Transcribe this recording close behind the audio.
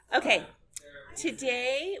Okay,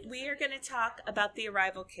 today we are going to talk about the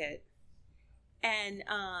arrival kit. And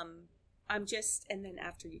and then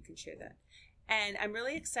after you can share that. And I'm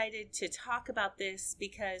really excited to talk about this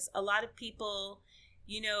because a lot of people,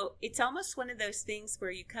 it's almost one of those things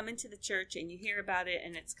where you come into the church and you hear about it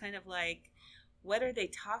and it's kind of like, what are they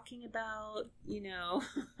talking about?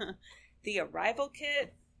 The arrival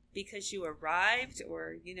kit because you arrived,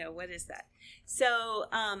 or, what is that? So,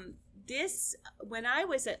 when I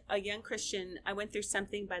was a young Christian, I went through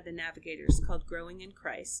something by the Navigators called Growing in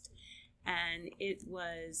Christ. And it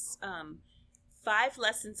was 5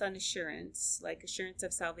 lessons on assurance, like assurance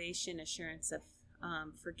of salvation, assurance of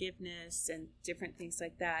forgiveness, and different things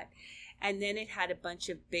like that. And then it had a bunch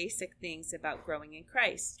of basic things about growing in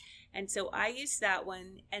Christ. And so I used that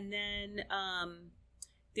one. And then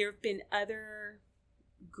there have been other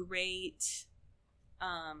great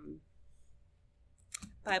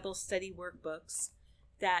Bible study workbooks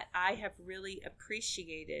that I have really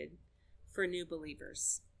appreciated for new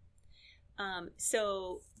believers.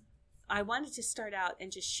 So I wanted to start out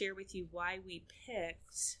and just share with you why we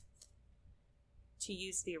picked to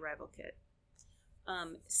use the arrival kit.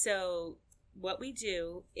 So what we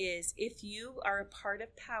do is, if you are a part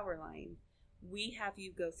of Powerline, we have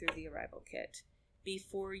you go through the arrival kit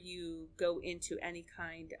before you go into any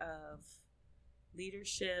kind of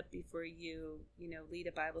leadership, before you lead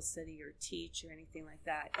a Bible study or teach or anything like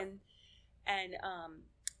that.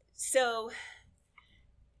 So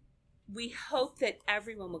we hope that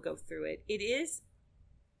everyone will go through it. It is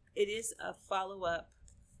a follow-up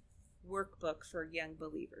workbook for young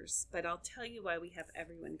believers, but I'll tell you why we have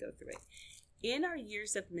everyone go through it. In our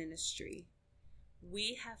years of ministry,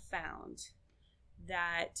 we have found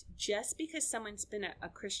that just because someone's been a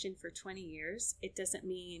Christian for 20 years, it doesn't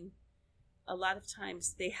mean a lot of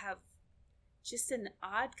times they have just an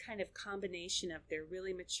odd kind of combination of they're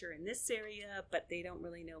really mature in this area, but they don't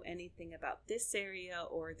really know anything about this area,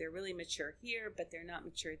 or they're really mature here, but they're not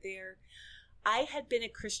mature there. I had been a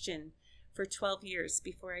Christian for 12 years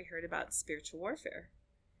before I heard about spiritual warfare.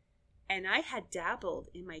 And I had dabbled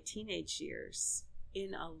in my teenage years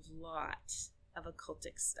in a lot of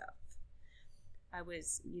occultic stuff. I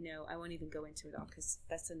was, I won't even go into it all because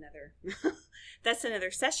that's another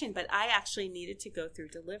session, but I actually needed to go through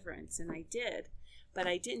deliverance, and I did. But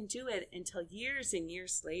I didn't do it until years and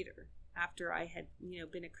years later, after I had,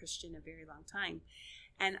 been a Christian a very long time.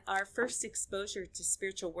 And our first exposure to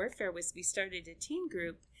spiritual warfare was we started a teen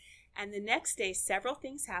group, and the next day several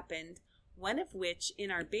things happened, one of which,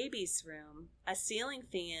 in our baby's room, a ceiling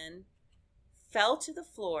fan fell to the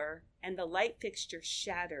floor and the light fixture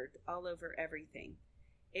shattered all over everything.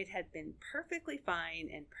 It had been perfectly fine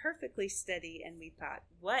and perfectly steady, and we thought,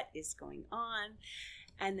 what is going on?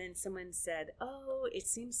 And then someone said, oh, it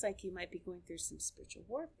seems like you might be going through some spiritual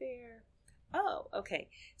warfare. Oh, okay.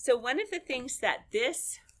 So one of the things that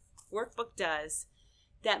this workbook does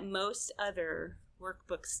that most other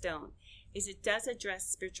workbooks don't is it does address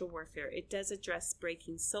spiritual warfare. It does address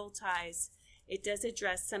breaking soul ties. It does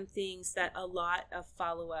address some things that a lot of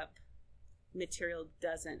follow-up material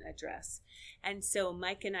doesn't address. And so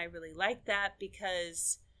Mike and I really like that,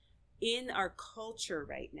 because in our culture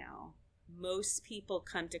right now, most people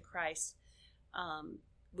come to Christ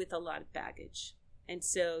with a lot of baggage. And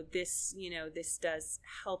so this does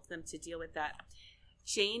help them to deal with that.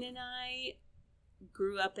 Jane and I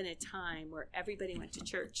grew up in a time where everybody went to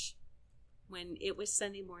church. When it was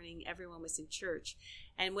Sunday morning, everyone was in church.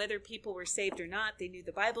 And whether people were saved or not, they knew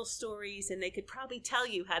the Bible stories, and they could probably tell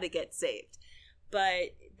you how to get saved.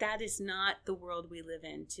 But that is not the world we live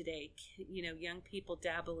in today. Young people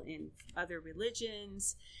dabble in other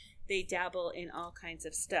religions. They dabble in all kinds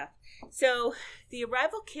of stuff. So the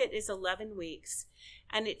arrival kit is 11 weeks,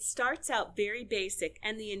 and it starts out very basic.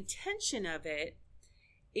 And the intention of it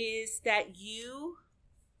is that you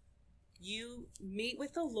meet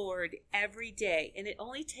with the Lord every day, and it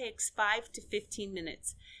only takes 5 to 15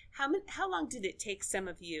 minutes. How long did it take some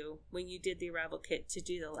of you when you did the arrival kit to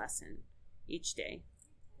do the lesson each day?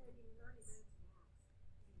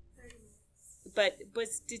 30 minutes.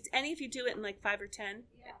 But did any of you do it in like 5 or 10?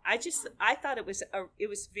 Yeah. I thought it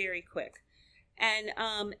was very quick. And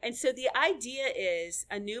so the idea is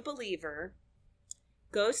a new believer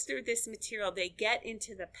goes through this material. They get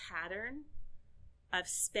into the pattern of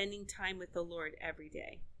spending time with the Lord every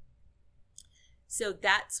day. So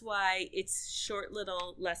that's why it's short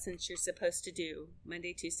little lessons you're supposed to do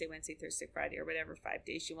Monday, Tuesday, Wednesday, Thursday, Friday, or whatever 5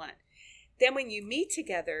 days you want. Then when you meet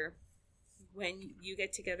together, when you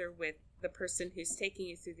get together with the person who's taking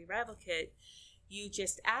you through the arrival kit, you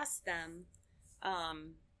just ask them,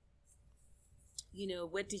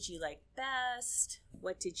 what did you like best?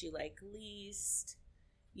 What did you like least?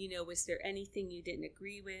 Was there anything you didn't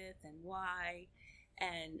agree with and why?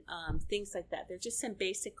 And things like that. They're just some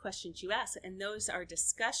basic questions you ask, and those are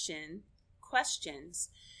discussion questions.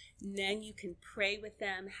 And then you can pray with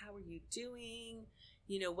them. How are you doing?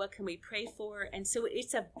 What can we pray for? And so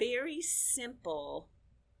it's a very simple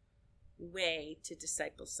way to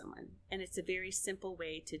disciple someone, and it's a very simple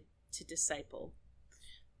way to disciple,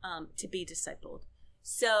 to be discipled.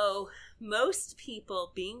 So most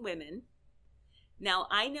people, being women, now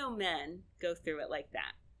I know men go through it like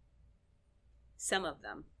that. Some of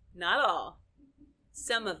them, not all,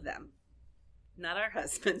 some of them, not our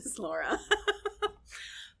husbands, Laura,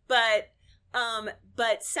 but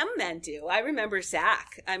some men do. I remember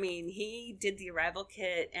Zach. I mean, he did the arrival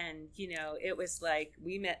kit, and it was like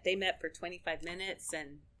they met for 25 minutes,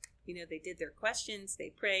 and they did their questions, they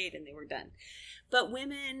prayed, and they were done. But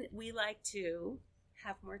women, we like to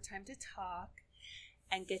have more time to talk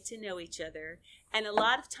and get to know each other. And a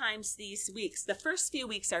lot of times these weeks, the first few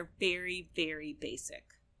weeks are very, very basic.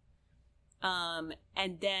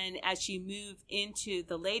 And then as you move into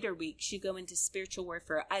the later weeks, you go into spiritual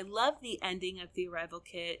warfare. I love the ending of the arrival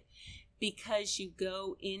kit because you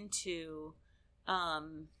go into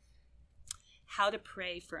how to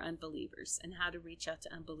pray for unbelievers and how to reach out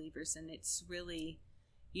to unbelievers. And it's really,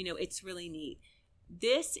 it's really neat.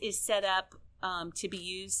 This is set up to be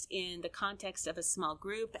used in the context of a small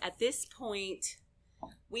group. At this point,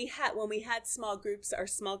 when we had small groups, our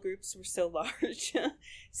small groups were so large.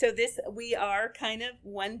 So we are kind of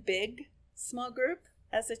one big small group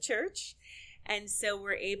as a church. And so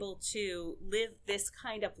we're able to live this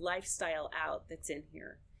kind of lifestyle out that's in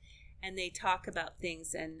here. And they talk about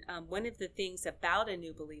things. And one of the things about a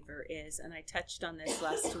new believer is, and I touched on this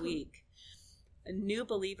last week, a new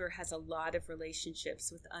believer has a lot of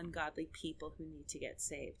relationships with ungodly people who need to get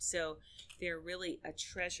saved. So they're really a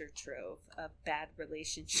treasure trove of bad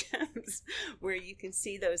relationships where you can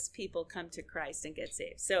see those people come to Christ and get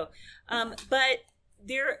saved. So,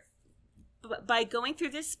 by going through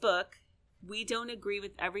this book, we don't agree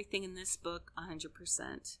with everything in this book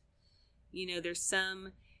 100%. There's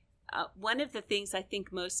some, one of the things I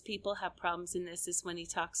think most people have problems in this is when he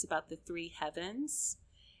talks about the three heavens,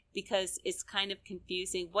 because it's kind of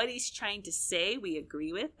confusing. What he's trying to say, we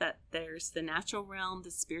agree with, that there's the natural realm,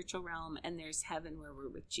 the spiritual realm, and there's heaven where we're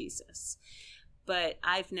with Jesus. But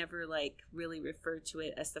I've never really referred to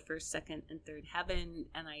it as the first, second, and third heaven,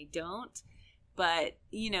 and I don't. But,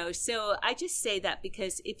 so I just say that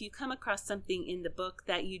because if you come across something in the book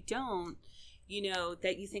that you don't,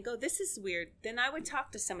 that you think, oh, this is weird, then I would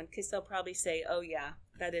talk to someone, because they'll probably say, oh yeah,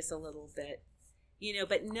 that is a little bit.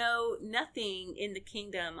 But no, nothing in the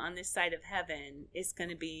kingdom on this side of heaven is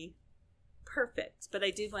going to be perfect. But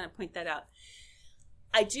I did want to point that out.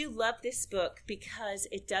 I do love this book because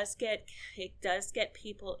it does get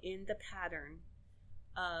people in the pattern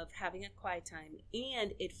of having a quiet time,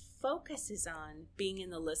 and it focuses on being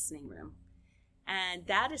in the listening room. And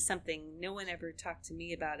that is something no one ever talked to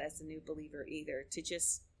me about as a new believer either, to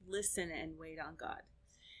just listen and wait on God.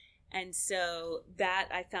 And so that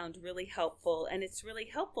I found really helpful. And it's really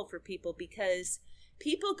helpful for people because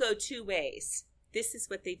people go two ways. This is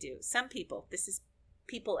what they do. Some people, this is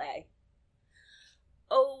people A.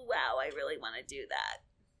 Oh, wow, I really want to do that.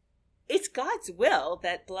 It's God's will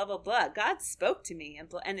that blah, blah, blah. God spoke to me,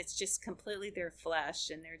 and it's just completely their flesh,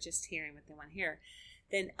 and they're just hearing what they want to hear.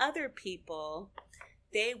 Then other people,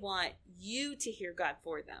 they want you to hear God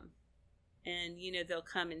for them. And, they'll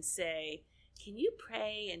come and say, can you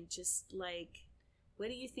pray and just what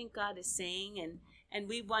do you think God is saying? And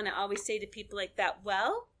we want to always say to people like that,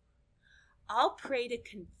 well, I'll pray to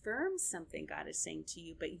confirm something God is saying to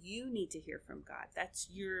you, but you need to hear from God. That's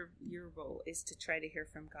your role, is to try to hear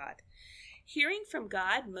from God. Hearing from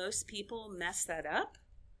God, most people mess that up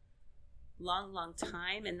long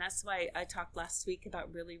time. And that's why I talked last week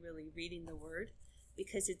about really, really reading the Word,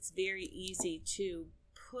 because it's very easy to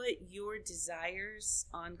put your desires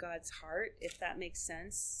on God's heart, if that makes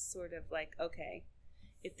sense. Sort of okay,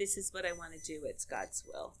 if this is what I want to do, it's God's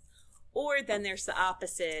will. Or then there's the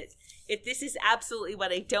opposite. If this is absolutely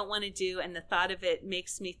what I don't want to do and the thought of it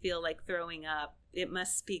makes me feel like throwing up, it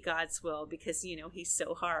must be God's will, because, he's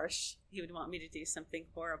so harsh. He would want me to do something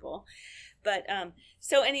horrible. But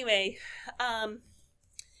so anyway,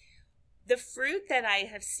 the fruit that I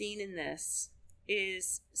have seen in this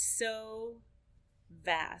is so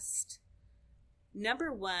vast.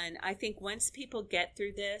 Number one, I think once people get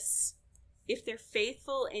through this, if they're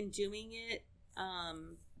faithful in doing it,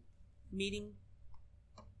 meeting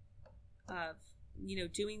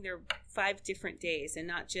doing their 5 different days and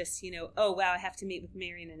not just, oh, wow, I have to meet with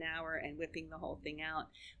Mary in an hour and whipping the whole thing out.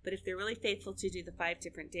 But if they're really faithful to do the 5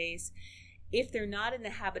 different days, if they're not in the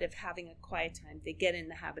habit of having a quiet time, they get in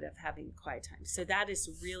the habit of having quiet time. So that is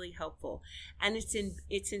really helpful. And it's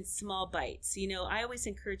in small bites. I always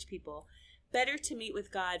encourage people, better to meet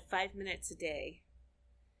with God 5 minutes a day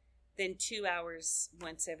than 2 hours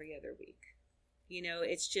once every other week.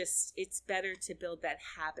 It's better to build that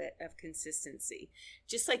habit of consistency.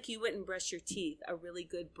 Just like you wouldn't brush your teeth, a really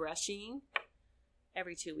good brushing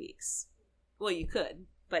every 2 weeks. Well, you could,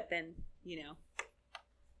 but then,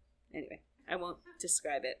 anyway, I won't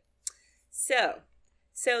describe it. So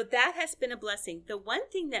that has been a blessing. The one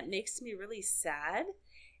thing that makes me really sad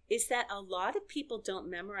is that a lot of people don't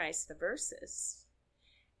memorize the verses.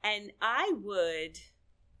 And I would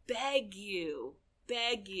beg you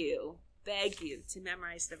to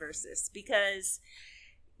memorize the verses, because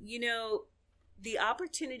the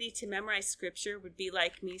opportunity to memorize scripture would be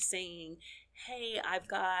like me saying, hey, I've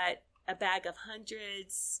got a bag of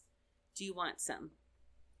hundreds, do you want some?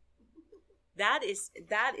 That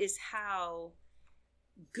is how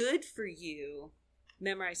good for you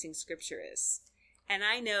memorizing scripture is. And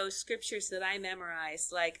I know scriptures that I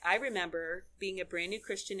memorized, like I remember being a brand new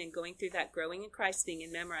Christian and going through that growing in Christ thing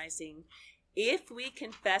and memorizing, if we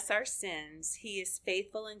confess our sins, he is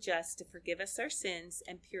faithful and just to forgive us our sins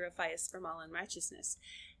and purify us from all unrighteousness.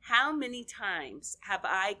 How many times have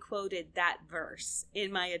I quoted that verse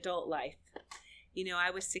in my adult life?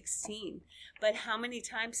 I was 16, but how many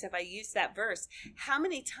times have I used that verse? How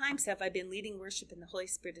many times have I been leading worship and the Holy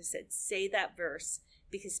Spirit has said, say that verse,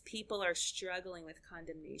 because people are struggling with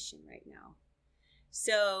condemnation right now.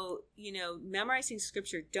 So, memorizing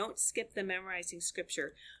scripture, don't skip the memorizing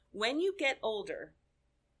scripture. When you get older,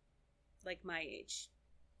 like my age,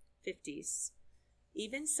 50s,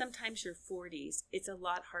 even sometimes your 40s, it's a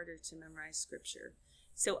lot harder to memorize scripture.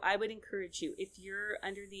 So I would encourage you, if you're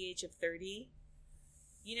under the age of 30,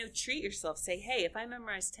 treat yourself. Say, hey, if I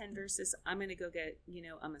memorize 10 verses, I'm going to go get,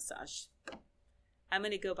 a massage. I'm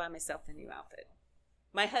going to go buy myself a new outfit.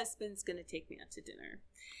 My husband's going to take me out to dinner.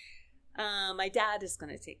 My dad is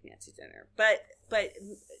going to take me out to dinner. But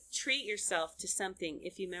treat yourself to something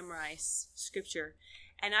if you memorize scripture.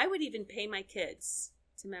 And I would even pay my kids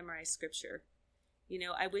to memorize scripture.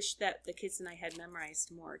 I wish that the kids and I had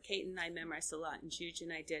memorized more. Kate and I memorized a lot, and Juge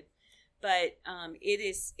and I did. But it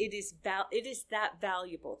is that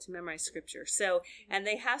valuable to memorize scripture. So, and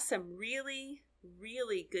they have some really,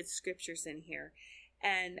 really good scriptures in here.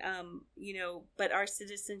 And, but our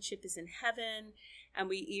citizenship is in heaven, and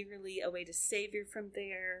we eagerly await a Savior from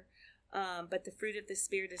there. But the fruit of the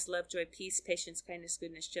Spirit is love, joy, peace, patience, kindness,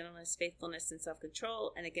 goodness, gentleness, faithfulness, and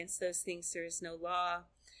self-control. And against those things there is no law.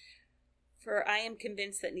 For I am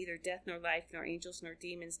convinced that neither death nor life, nor angels nor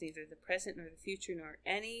demons, neither the present nor the future, nor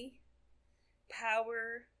any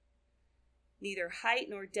power, neither height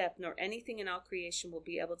nor depth, nor anything in all creation will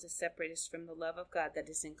be able to separate us from the love of God that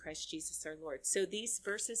is in Christ Jesus our Lord. So these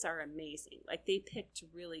verses are amazing. Like, they picked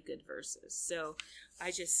really good verses. So I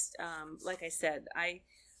just, like I said, I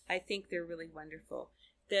think they're really wonderful.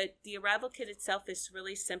 The Arrival Kit itself is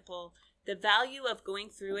really simple. The value of going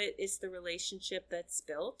through it is the relationship that's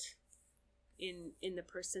built in the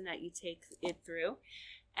person that you take it through.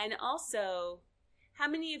 And also, how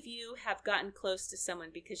many of you have gotten close to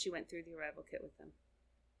someone because you went through the Arrival Kit with them?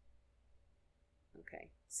 Okay.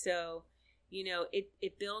 So,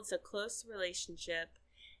 it builds a close relationship,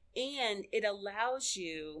 and it allows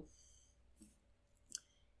you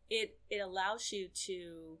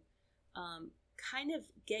to kind of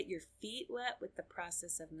get your feet wet with the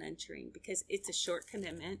process of mentoring, because it's a short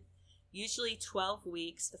commitment, usually 12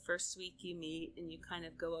 weeks. The first week you meet and you kind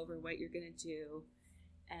of go over what you're going to do.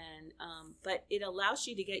 And but it allows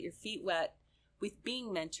you to get your feet wet with being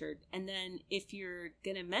mentored. And then if you're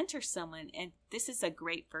going to mentor someone, and this is a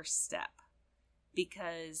great first step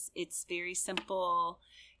because it's very simple.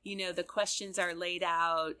 The questions are laid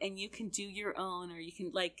out and you can do your own, or you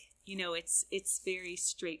can it's very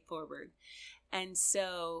straightforward. And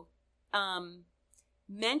so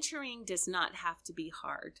mentoring does not have to be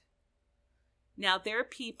hard. Now, there are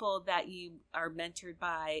people that you are mentored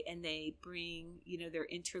by, and they bring, their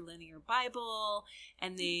interlinear Bible,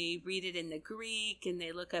 and they read it in the Greek, and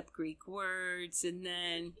they look up Greek words, and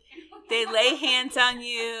then they lay hands on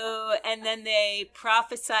you, and then they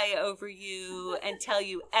prophesy over you and tell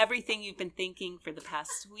you everything you've been thinking for the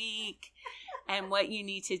past week, and what you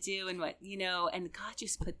need to do, and what, and God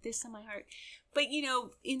just put this on my heart. But,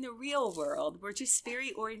 in the real world, we're just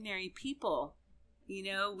very ordinary people. You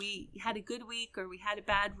know, we had a good week or we had a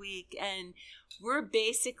bad week, and we're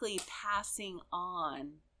basically passing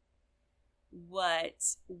on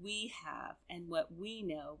what we have and what we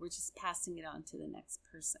know. We're just passing it on to the next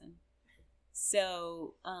person.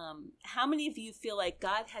 So, how many of you feel like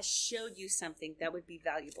God has showed you something that would be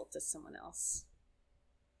valuable to someone else?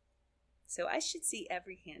 So I should see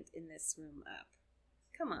every hand in this room up.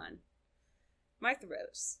 Come on. Martha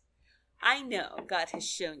Rose, I know God has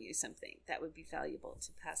shown you something that would be valuable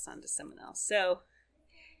to pass on to someone else. So,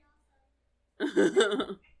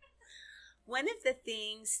 one of the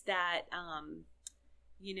things that,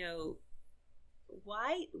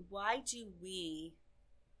 why do we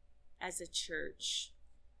as a church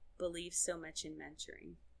believe so much in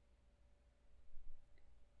mentoring?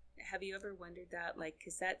 Have you ever wondered that? Like,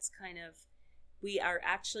 because that's kind of, we are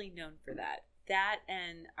actually known for that. That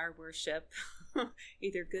and our worship,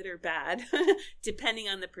 either good or bad, depending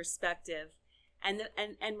on the perspective. And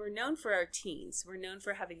we're known for our teens. We're known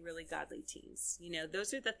for having really godly teens. You know,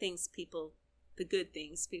 those are the things the good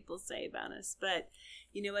things people say about us. But,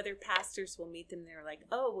 you know, other pastors will meet them. They're like,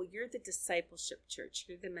 oh, well, you're the discipleship church.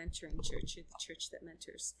 You're the mentoring church. You're the church that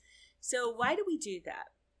mentors. So why do we do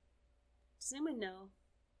that? Does anyone know?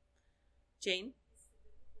 Jane?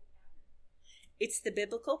 It's the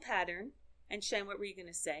biblical pattern. And Shan, what were you going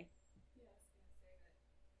to say? Yeah, I was going to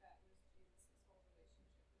say that was Jesus' whole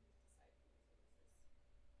relationship with his disciples.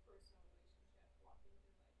 It was this personal relationship, walking through life with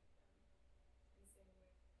them. And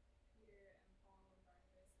same with Peter and Paul and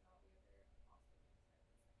Barnabas and all the other apostles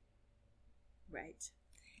and disciples. Right.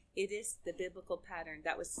 It is the biblical pattern.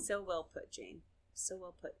 That was so well put, Jane. So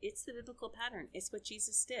well put. It's the biblical pattern. It's what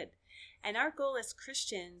Jesus did. And our goal as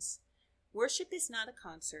Christians, worship is not a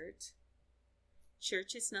concert.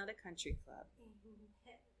 Church is not a country club.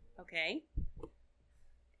 Okay?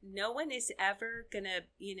 No one is ever going to,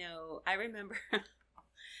 I remember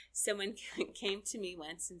someone came to me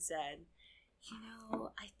once and said,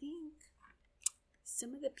 I think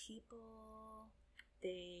some of the people,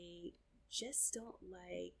 they just don't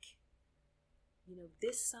like,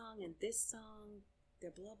 this song and this song.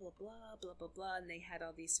 They're blah, blah, blah, blah, blah, blah. And they had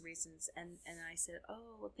all these reasons. And I said,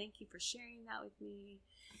 oh, well, thank you for sharing that with me.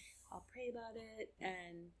 I'll pray about it.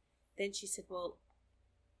 And then she said, well,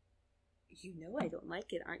 I don't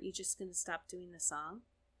like it. Aren't you just going to stop doing the song?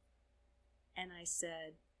 And I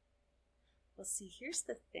said, well, see, here's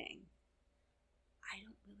the thing. I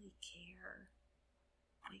don't really care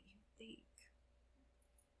what you think.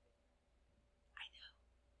 I know.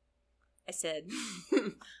 I said,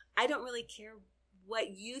 I don't really care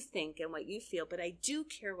what you think and what you feel, but I do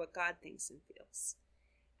care what God thinks and feels.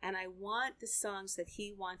 And I want the songs that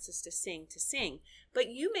he wants us to sing. But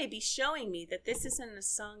you may be showing me that this isn't a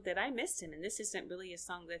song that I missed him, and this isn't really a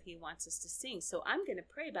song that he wants us to sing. So I'm going to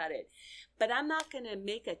pray about it. But I'm not going to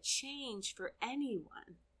make a change for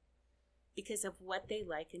anyone because of what they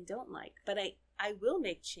like and don't like. But I will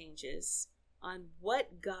make changes on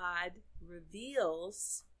what God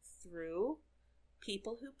reveals through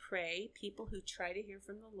people who pray, people who try to hear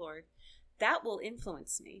from the Lord. That will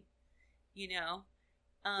influence me,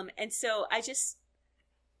 And so I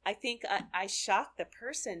think I shocked the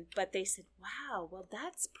person, but they said, wow, well,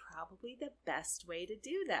 that's probably the best way to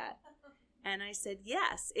do that. And I said,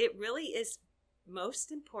 yes, it really is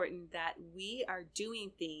most important that we are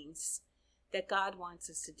doing things that God wants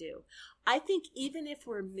us to do. I think even if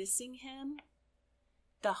we're missing him,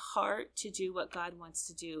 the heart to do what God wants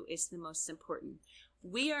to do is the most important.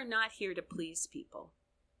 We are not here to please people.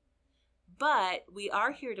 But we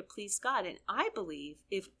are here to please God. And I believe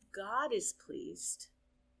if God is pleased,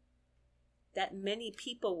 that many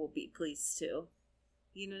people will be pleased too.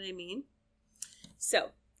 You know what I mean?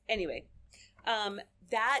 So, anyway,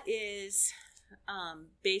 that is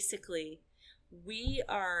basically, we're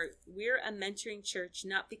a mentoring church,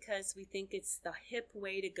 not because we think it's the hip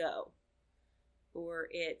way to go or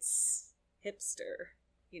it's hipster,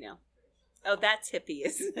 Oh, that's hippie,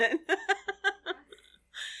 isn't it?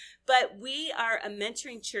 But we are a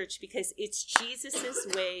mentoring church because it's Jesus's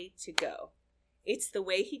way to go. It's the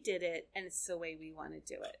way he did it, and it's the way we want to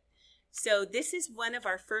do it. So this is one of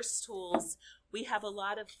our first tools. We have a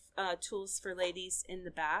lot of tools for ladies in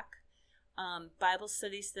the back, Bible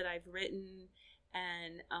studies that I've written,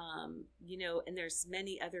 and and there's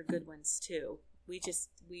many other good ones too. We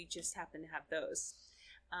just happen to have those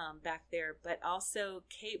back there. But also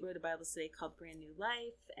Kate wrote a Bible study called Brand New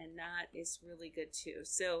Life, and that is really good too.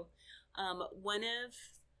 So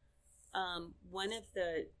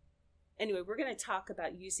anyway, we're going to talk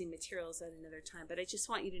about using materials at another time, but I just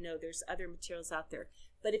want you to know there's other materials out there.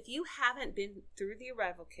 But if you haven't been through the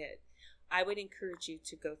Arrival Kit, I would encourage you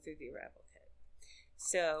to go through the Arrival Kit.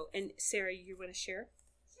 So, and Sarah, you want to share?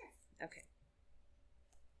 Sure. Okay.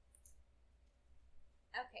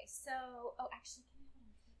 Okay, so, actually, can I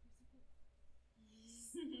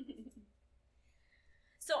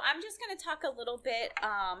So I'm just going to talk a little bit,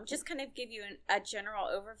 just kind of give you a general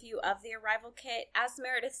overview of the Arrival Kit. As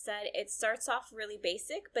Meredith said, it starts off really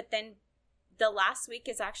basic, but then the last week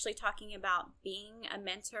is actually talking about being a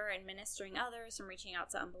mentor and ministering others and reaching out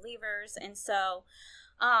to unbelievers. And so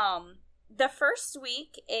the first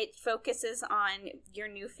week, it focuses on your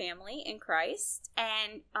new family in Christ.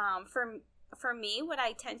 And for me, what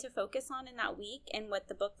I tend to focus on in that week and what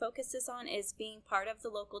the book focuses on is being part of the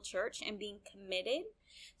local church and being committed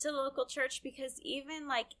to the local church, because even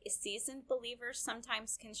like seasoned believers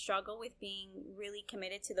sometimes can struggle with being really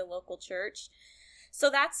committed to the local church. So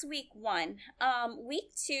that's week 1.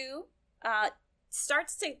 Week 2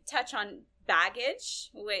 starts to touch on baggage,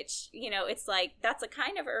 which, it's like that's a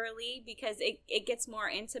kind of early because it gets more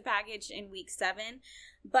into baggage in week 7.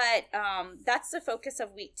 But that's the focus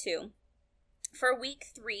of week 2. For week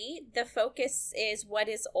 3, the focus is what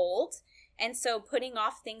is old. And so putting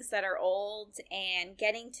off things that are old and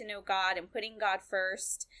getting to know God and putting God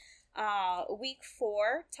first. Week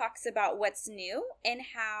 4 talks about what's new and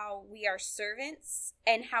how we are servants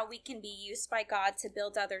and how we can be used by God to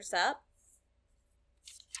build others up.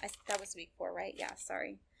 That was week 4, right? Yeah,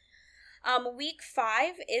 sorry. Week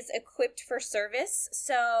 5 is equipped for service.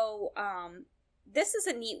 So, this is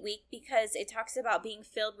a neat week because it talks about being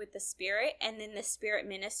filled with the Spirit and then the Spirit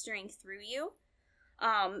ministering through you.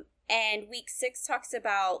 And week 6 talks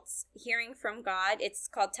about hearing from God. It's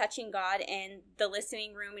called Touching God and the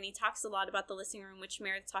listening room. And he talks a lot about the listening room, which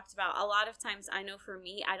Meredith talked about. A lot of times, I know for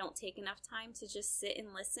me, I don't take enough time to just sit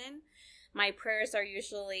and listen. My prayers are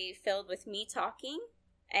usually filled with me talking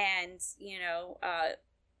and,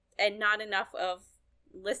 and not enough of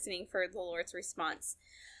listening for the Lord's response.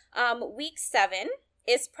 Week 7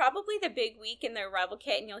 is probably the big week in the Arrival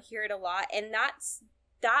Kit, and you'll hear it a lot. And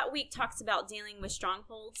that week talks about dealing with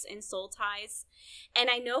strongholds and soul ties. And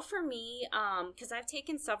I know for me, because I've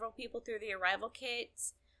taken several people through the Arrival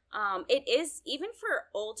Kit, it is, even for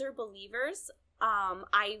older believers,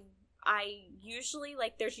 I usually,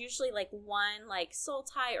 there's usually one, soul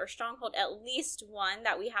tie or stronghold, at least one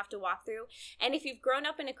that we have to walk through. And if you've grown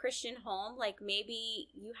up in a Christian home, maybe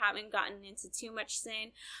you haven't gotten into too much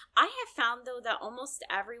sin. I have found, though, that almost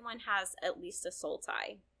everyone has at least a soul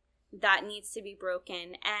tie that needs to be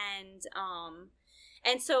broken.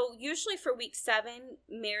 And so usually for week 7,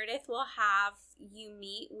 Meredith will have you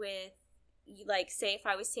meet with, say if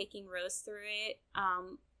I was taking Rose through it,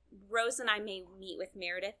 Rose and I may meet with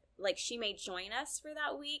Meredith, she may join us for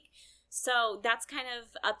that week. So that's kind of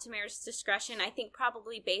up to Meredith's discretion. I think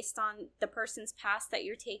probably based on the person's past that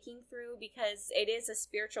you're taking through, because it is a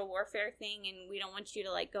spiritual warfare thing and we don't want you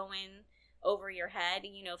to go in over your head.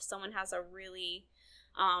 If someone has a really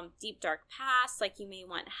deep dark past, you may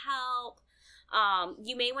want help.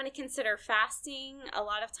 You may want to consider fasting. A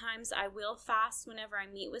lot of times I will fast whenever I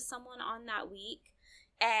meet with someone on that week.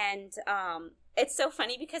 And it's so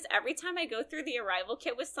funny because every time I go through the Arrival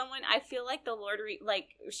Kit with someone, I feel like the Lord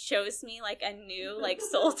shows me a new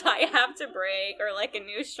soul tie I have to break, or a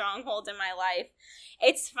new stronghold in my life.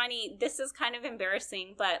 It's funny. This is kind of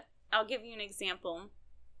embarrassing, but I'll give you an example.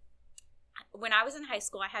 When I was in high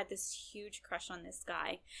school, I had this huge crush on this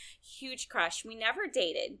guy. Huge crush. We never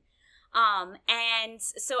dated. And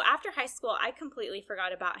so after high school, I completely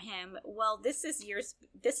forgot about him. Well, this is years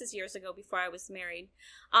ago before I was married.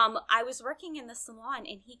 I was working in the salon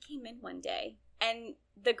and he came in one day, and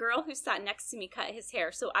the girl who sat next to me cut his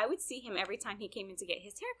hair. So I would see him every time he came in to get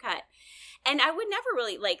his hair cut. And I would never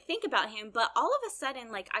really think about him, but all of a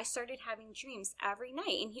sudden, I started having dreams every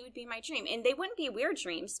night, and he would be my dream. And they wouldn't be weird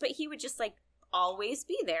dreams, but he would just always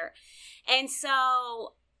be there. And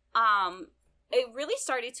so, it really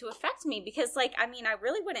started to affect me because, I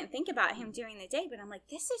really wouldn't think about him during the day, but I'm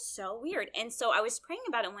this is so weird. And so I was praying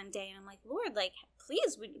about it one day, and I'm Lord,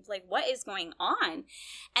 please, what is going on?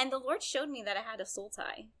 And the Lord showed me that I had a soul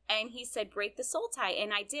tie, and he said, break the soul tie.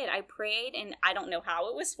 And I did. I prayed, and I don't know how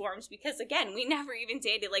it was formed because, again, we never even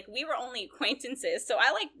dated. We were only acquaintances. So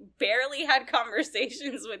I barely had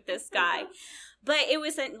conversations with this guy. But it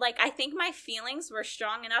wasn't I think my feelings were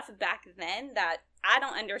strong enough back then that I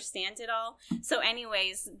don't understand it all. So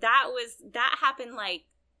anyways, that happened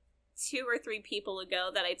 2 or 3 people ago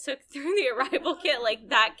that I took through the Arrival Kit.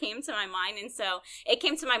 That came to my mind. And so it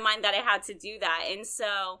came to my mind that I had to do that. And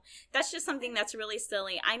so that's just something that's really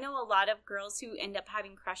silly. I know a lot of girls who end up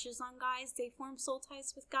having crushes on guys. They form soul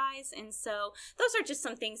ties with guys. And so those are just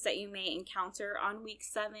some things that you may encounter on week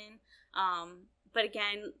 7. But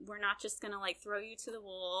again, we're not just going to like throw you to the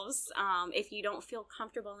wolves. If you don't feel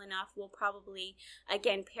comfortable enough, we'll probably,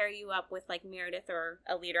 again, pair you up with like Meredith or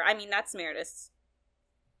a leader. I mean, that's Meredith's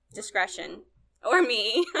discretion. Or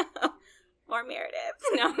me. Or Meredith.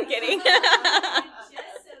 No, I'm kidding. Just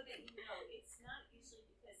so that you know, it's not usually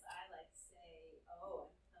because I like say, "Oh,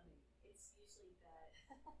 I'm coming." It's usually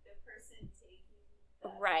that the person taking the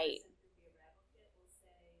Right. person through the arrival kit will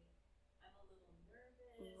say, "I'm a little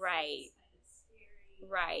nervous." Right. It's kind of scary.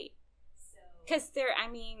 Right. So. Because there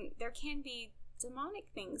can be demonic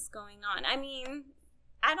things going on. I mean,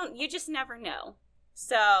 you just never know.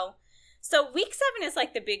 So week 7 is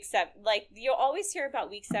like the big 7. Like, you'll always hear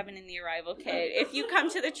about week 7 in the arrival kit. If you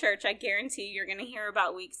come to the church, I guarantee you're going to hear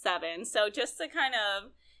about week 7. So just to kind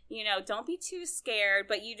of, don't be too scared,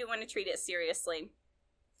 but you do want to treat it seriously.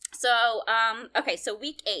 So, okay, so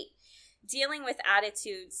week 8, dealing with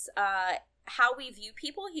attitudes, how we view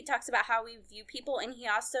people. He talks about how we view people, and he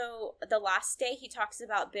also, the last day, he talks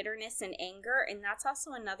about bitterness and anger, and that's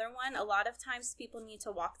also another one. A lot of times people need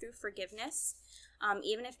to walk through forgiveness,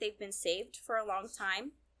 even if they've been saved for a long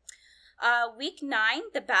time. Week 9,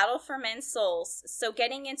 the battle for men's souls. So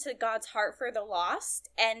getting into God's heart for the lost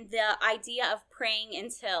and the idea of praying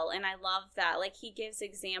until, and I love that. Like, he gives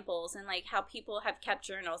examples and like how people have kept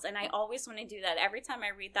journals, and I always want to do that. Every time I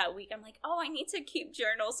read that week, I'm like, oh, I need to keep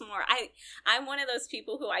journals more. I'm one of those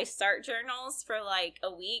people who I start journals for like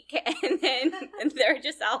a week and then they're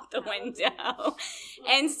just out the window.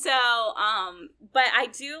 And so, but I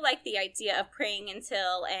do like the idea of praying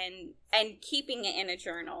until and keeping it in a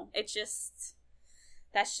journal.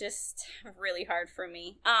 That's just really hard for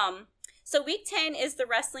me. So week 10 is the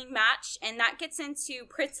wrestling match, and that gets into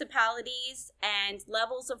principalities and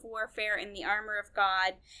levels of warfare in the armor of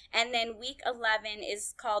God. And then week 11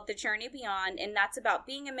 is called the journey beyond, and that's about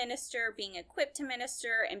being a minister, being equipped to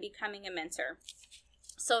minister, and becoming a mentor.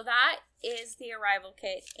 So that is the arrival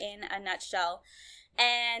kit in a nutshell.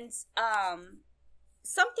 And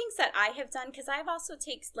some things that I have done, because I've also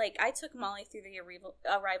I took Molly through the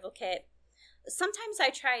arrival kit. Sometimes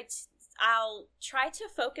I'll try to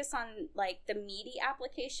focus on like the meaty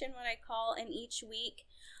application, what I call, in each week.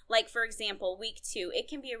 Like, for example, week 2, it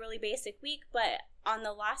can be a really basic week, but on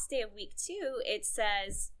the last day of week 2, it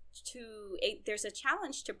says there's a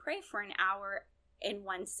challenge to pray for an hour in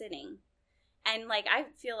one sitting. And like, I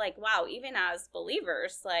feel like, wow, even as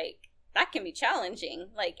believers, like, that can be challenging.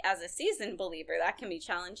 Like, as a seasoned believer, that can be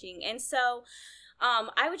challenging. And so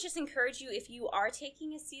I would just encourage you, if you are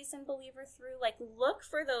taking a seasoned believer through, like, look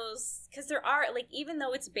for those, because there are, like, even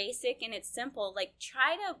though it's basic and it's simple, like,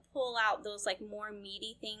 try to pull out those, like, more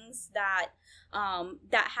meaty things that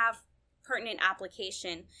have pertinent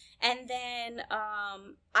application. And then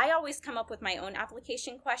I always come up with my own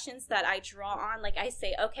application questions that I draw on. Like, I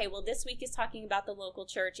say, okay, well, this week is talking about the local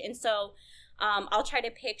church, and so I'll try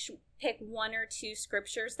to pick 1 or 2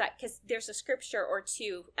 scriptures, because there's a scripture or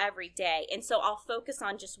 2 every day, and so I'll focus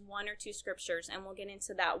on just 1 or 2 scriptures, and we'll get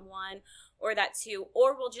into that 1 or that 2,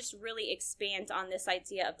 or we'll just really expand on this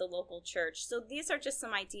idea of the local church. So these are just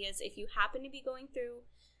some ideas. If you happen to be going through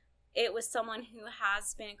it with someone who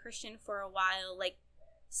has been a Christian for a while, like,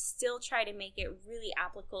 still try to make it really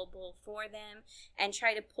applicable for them and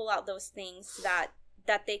try to pull out those things that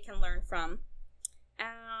they can learn from.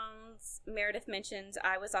 Meredith mentioned,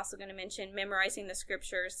 I was also going to mention memorizing the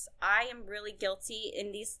scriptures. I am really guilty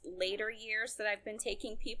in these later years that I've been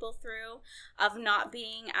taking people through of not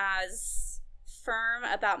being as firm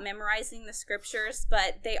about memorizing the scriptures,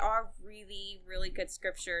 but they are really, really good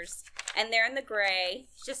scriptures, and they're in the gray,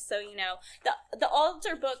 just so you know. The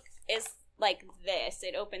older book is like this.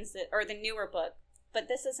 It opens it, or the newer book, but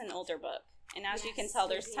this is an older book, and as you can tell,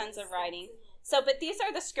 there's tons of writing. So, but these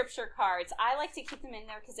are the scripture cards. I like to keep them in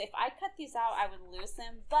there because if I cut these out, I would lose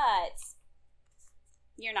them, but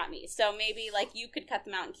you're not me. So maybe like you could cut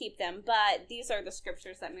them out and keep them, but these are the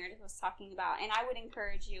scriptures that Meredith was talking about. And I would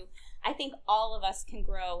encourage you, I think all of us can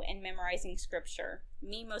grow in memorizing scripture.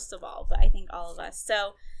 Me most of all, but I think all of us.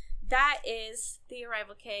 So that is the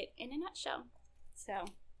arrival kit in a nutshell. So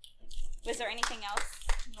was there anything else?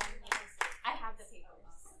 I have the paper.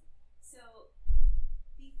 So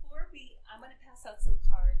I'm going to pass out some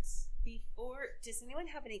cards. Does anyone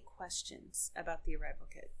have any questions about the arrival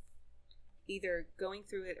kit? Either going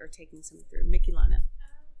through it or taking someone through. Mickey Lana.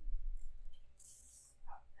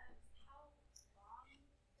 How long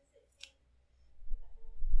does it take for the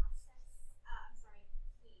whole process?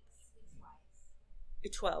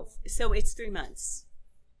 Weeks-wise. 12. So it's 3 months.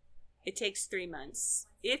 It takes 3 months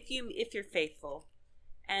if you're faithful.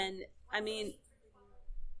 And I mean,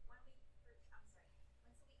 Once a week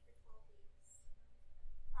for 12 weeks.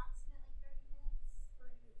 Approximately 30 minutes.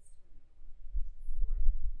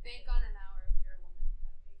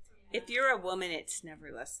 If you're a woman, it's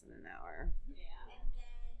never less than an hour. Yeah. And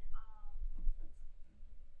then, how old would you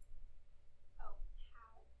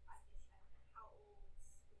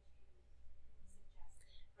suggest?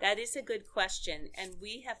 That is a good question, and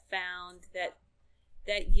we have found that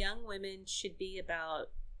young women should be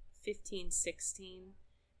about 15, 16,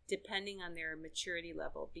 depending on their maturity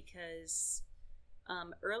level, because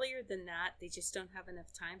earlier than that, they just don't have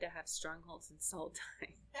enough time to have strongholds and soul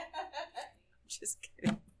time. Just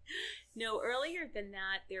kidding. No, earlier than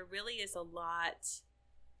that, there really is a lot.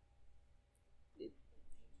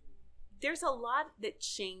 There's a lot that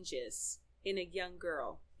changes in a young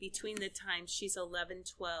girl between the time she's 11,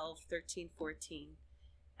 12, 13, 14,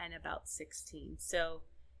 and about 16. So,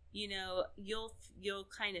 you'll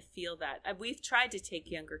kind of feel that. We've tried to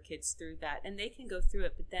take younger kids through that, and they can go through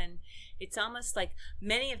it, but then it's almost like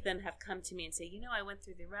many of them have come to me and say, I went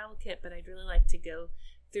through the Arrival Kit, but I'd really like to go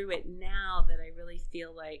through it now that I really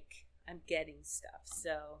feel like I'm getting stuff.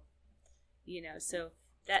 So, so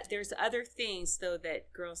that there's other things though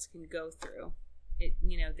that girls can go through.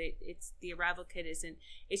 It's the Arrival Kit isn't.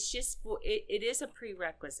 It's just it is a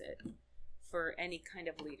prerequisite for any kind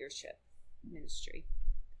of leadership ministry.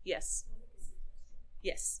 Yes.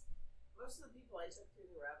 Yes. Most of the people I took through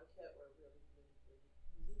the Arrival Kit were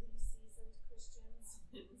really seasoned Christians,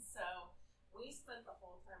 and so we spent the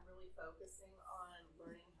whole time really focusing on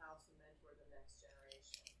learning how to mentor the next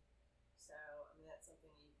generation. So, that's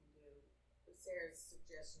something you can do. But Sarah's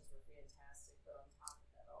suggestions were fantastic, but on top of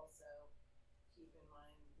that, also keep in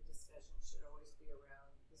mind the discussion should always be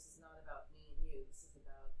around, this is not about me and you, this is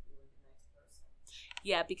about you and the next person.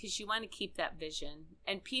 Yeah, because you want to keep that vision.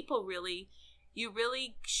 And you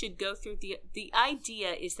really should go through the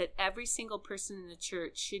idea is that every single person in the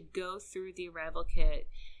church should go through the Arrival Kit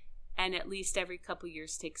and at least every couple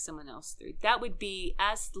years take someone else through. That would be,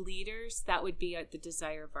 as leaders, that would be the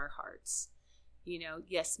desire of our hearts.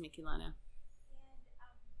 Yes, Mikilana. And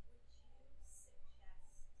would you suggest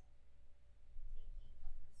taking a person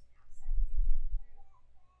outside of your family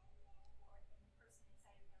group or in the person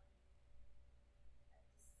inside your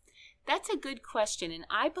family? That's a good question, and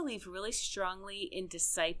I believe really strongly in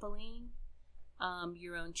discipling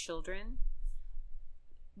your own children.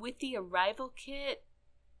 With the Arrival Kit,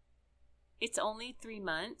 it's only 3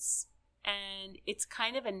 months, and it's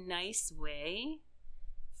kind of a nice way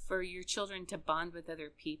for your children to bond with other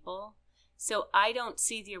people. So I don't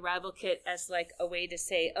see the Arrival Kit as like a way to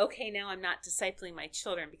say, okay, now I'm not discipling my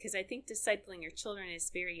children, because I think discipling your children is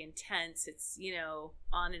very intense. It's,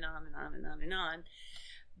 on and on and on and on and on.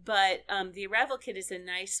 But the Arrival Kit is a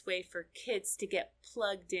nice way for kids to get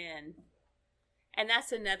plugged in. And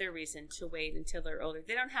that's another reason to wait until they're older.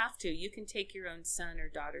 They don't have to. You can take your own son or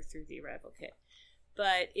daughter through the Arrival Kit.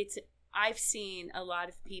 But I've seen a lot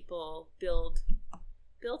of people build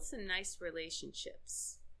some nice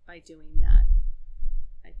relationships by doing that,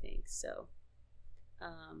 I think. So,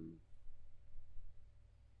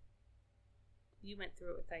 you went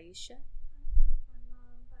through it with Aisha? I went through with my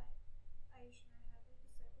mom, but Aisha and I haven't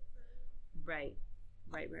decided for Right.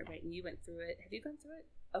 And you went through it. Have you gone through it?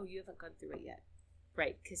 Oh, you haven't gone through it yet.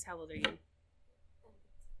 Right, because how old are you?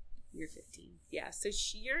 You're 15. Yeah, so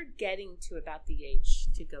you're getting to about the age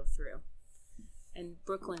to go through. And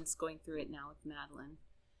Brooklyn's going through it now with Madeline.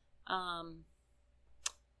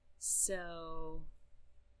 So,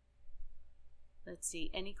 let's see.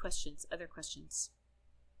 Any questions? Other questions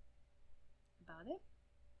about it?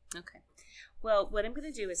 Okay. Well, what I'm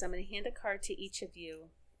going to do is I'm going to hand a card to each of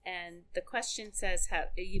you. And the question says,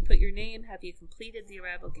 you put your name, have you completed the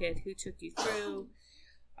Arrival Kit, who took you through,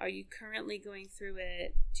 are you currently going through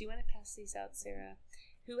it? Do you want to pass these out, Sarah?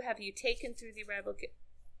 Who have you taken through the Arrival Kit?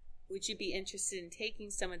 Would you be interested in taking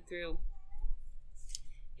someone through?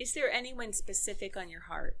 Is there anyone specific on your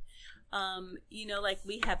heart? Like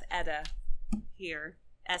we have Esta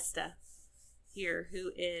here,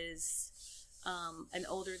 who is an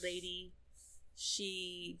older lady.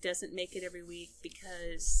 She doesn't make it every week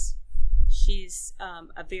because she's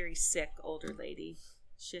a very sick older lady.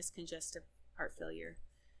 She has congestive heart failure.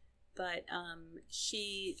 But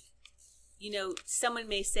she, someone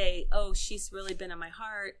may say, oh, she's really been on my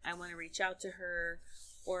heart. I want to reach out to her.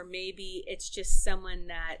 Or maybe it's just someone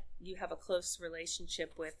that you have a close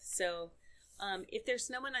relationship with. So if there's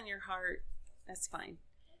no one on your heart, that's fine.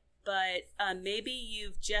 But maybe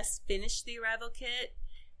you've just finished the Arrival Kit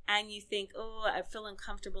and you think, oh, I feel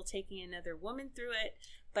uncomfortable taking another woman through it,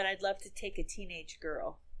 but I'd love to take a teenage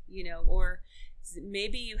girl, or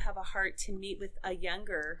maybe you have a heart to meet with a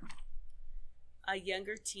younger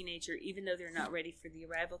teenager, even though they're not ready for the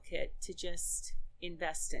Arrival Kit, to just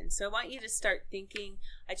invest in. So I want you to start thinking.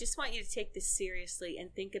 I just want you to take this seriously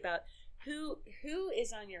and think about who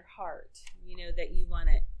is on your heart, that you want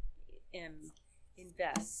to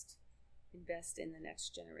invest in the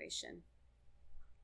next generation.